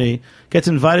Germany gets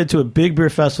invited to a big beer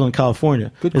festival in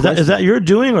California? Good Is question. that your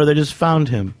doing, or they just found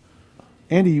him?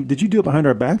 Andy, did you do it behind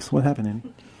our backs? What happened,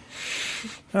 Andy?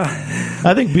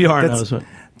 I think BR knows. What.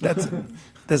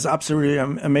 That's absolutely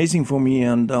amazing for me,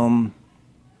 and I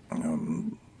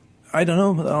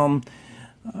don't know.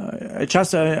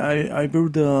 I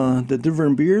brewed the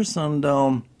different beers, and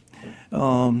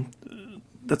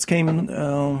that came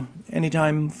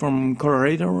anytime from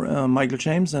Colorado. Michael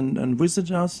James and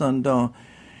visited us, and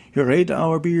he rate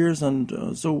our beers,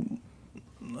 and so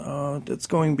that's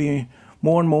going to be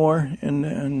more and more.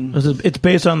 And It's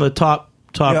based on the top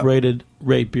Yeah. rated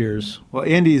rate beers. Well,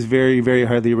 Andy is very, very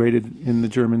highly rated in the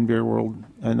German beer world,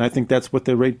 and I think that's what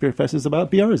the Rate Beer Fest is about.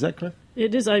 BR, is that correct?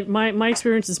 It is. My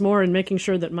experience is more in making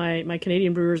sure that my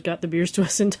Canadian brewers got the beers to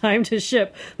us in time to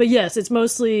ship. But yes, it's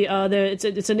mostly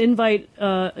it's an invite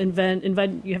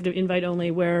event. You have to invite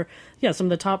only. Where some of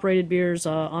the top rated beers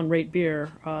on Rate Beer,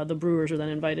 the brewers are then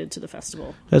invited to the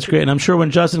festival. That's great, and I'm sure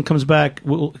when Justin comes back,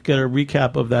 we'll get a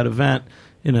recap of that event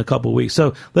in a couple of weeks.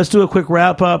 So let's do a quick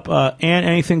wrap up. Ann,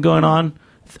 anything going on?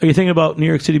 Are you thinking about New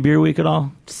York City Beer Week at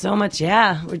all? So much,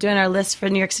 yeah. We're doing our list for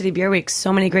New York City Beer Week.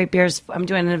 So many great beers. I'm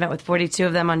doing an event with 42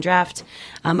 of them on draft.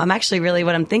 I'm actually really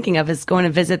what I'm thinking of is going to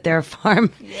visit their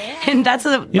farm. Yeah. And that's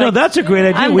that's a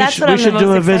great idea. We should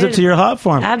do a visit to your hop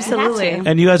farm. Absolutely.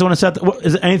 And you guys want to set?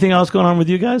 Is there anything else going on with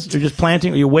you guys? You're just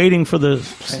planting? Or you're waiting for the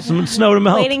some snow to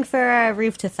melt? Waiting for a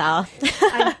roof to thaw.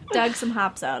 I dug some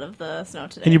hops out of the snow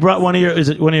today. And you brought one of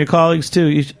your colleagues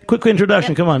too. Quick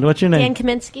introduction. Yep. Come on. What's your name?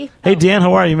 Dan Kaminsky. Hey Dan,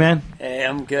 how are you, man? Hey,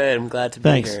 I'm good. I'm glad to be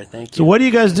Thanks. here. Thank you. So what do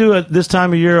you guys do at this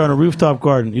time of year on a rooftop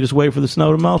garden? You just wait for the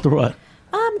snow to melt, or what?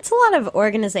 It's a lot of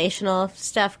organizational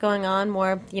stuff going on.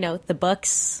 More, the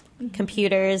books,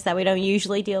 computers that we don't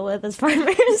usually deal with as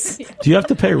farmers. Do you have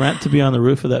to pay rent to be on the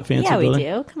roof of that fancy Yeah, we building?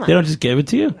 do. Come on. They don't just give it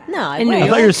to you? No, In New I York?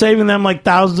 thought you were saving them like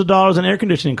thousands of dollars in air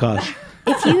conditioning costs.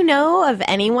 If you know of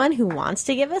anyone who wants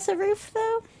to give us a roof,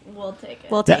 though, We'll take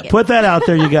it. we'll take it. Put that out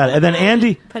there. You got it. And then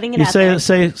Andy, Putting it you out there.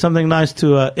 say something nice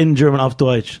to in German auf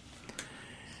Deutsch.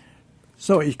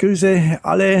 so, ich grüße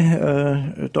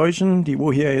alle Deutschen, die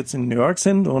wo hier jetzt in New York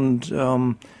sind, und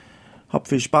hab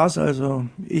viel Spaß. Also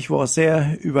ich war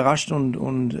sehr überrascht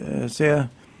und sehr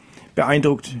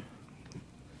beeindruckt.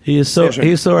 He is so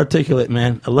articulate,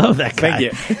 man. I love that guy. Thank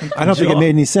you. I don't think it made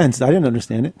any sense. I didn't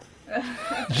understand it.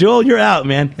 Joel, you're out,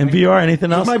 man. And BR,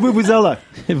 anything else? My vuvuzela.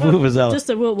 Vuvuzela. Just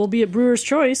we'll be at Brewer's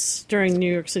Choice during New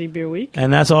York City Beer Week.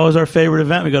 And that's always our favorite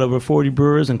event. We got over 40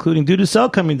 brewers, including Due to Sell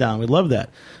coming down. We love that.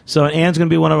 So Ann's going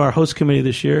to be one of our host committee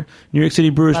this year.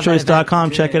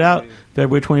 NewYorkCityBrewersChoice.com. Check it out.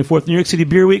 February 24th, New York City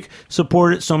Beer Week.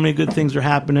 Support it. So many good things are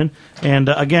happening. And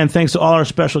again, thanks to all our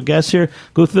special guests here.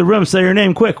 Go through the room. Say your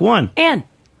name quick. One. Ann.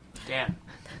 Dan.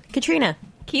 Katrina.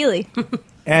 Keely.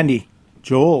 Andy.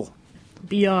 Joel.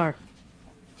 BR.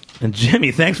 And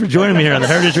Jimmy, thanks for joining me here on the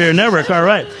Heritage Radio Network. All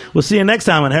right. We'll see you next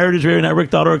time on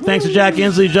heritageradionetwork.org. Thanks to Jack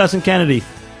Inslee, Justin Kennedy.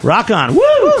 Rock on.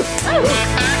 Woo!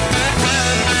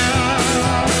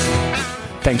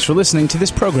 Thanks for listening to this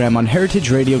program on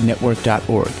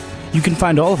heritageradionetwork.org. You can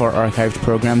find all of our archived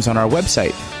programs on our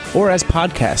website or as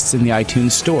podcasts in the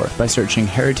iTunes Store by searching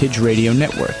Heritage Radio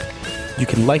Network. You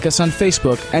can like us on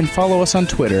Facebook and follow us on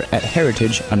Twitter at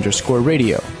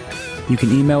heritage_radio. You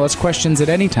can email us questions at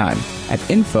any time at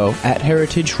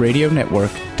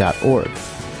info@heritageradionetwork.org.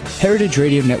 Heritage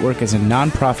Radio Network is a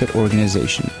non-profit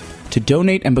organization. To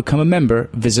donate and become a member,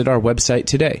 visit our website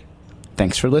today.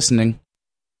 Thanks for listening.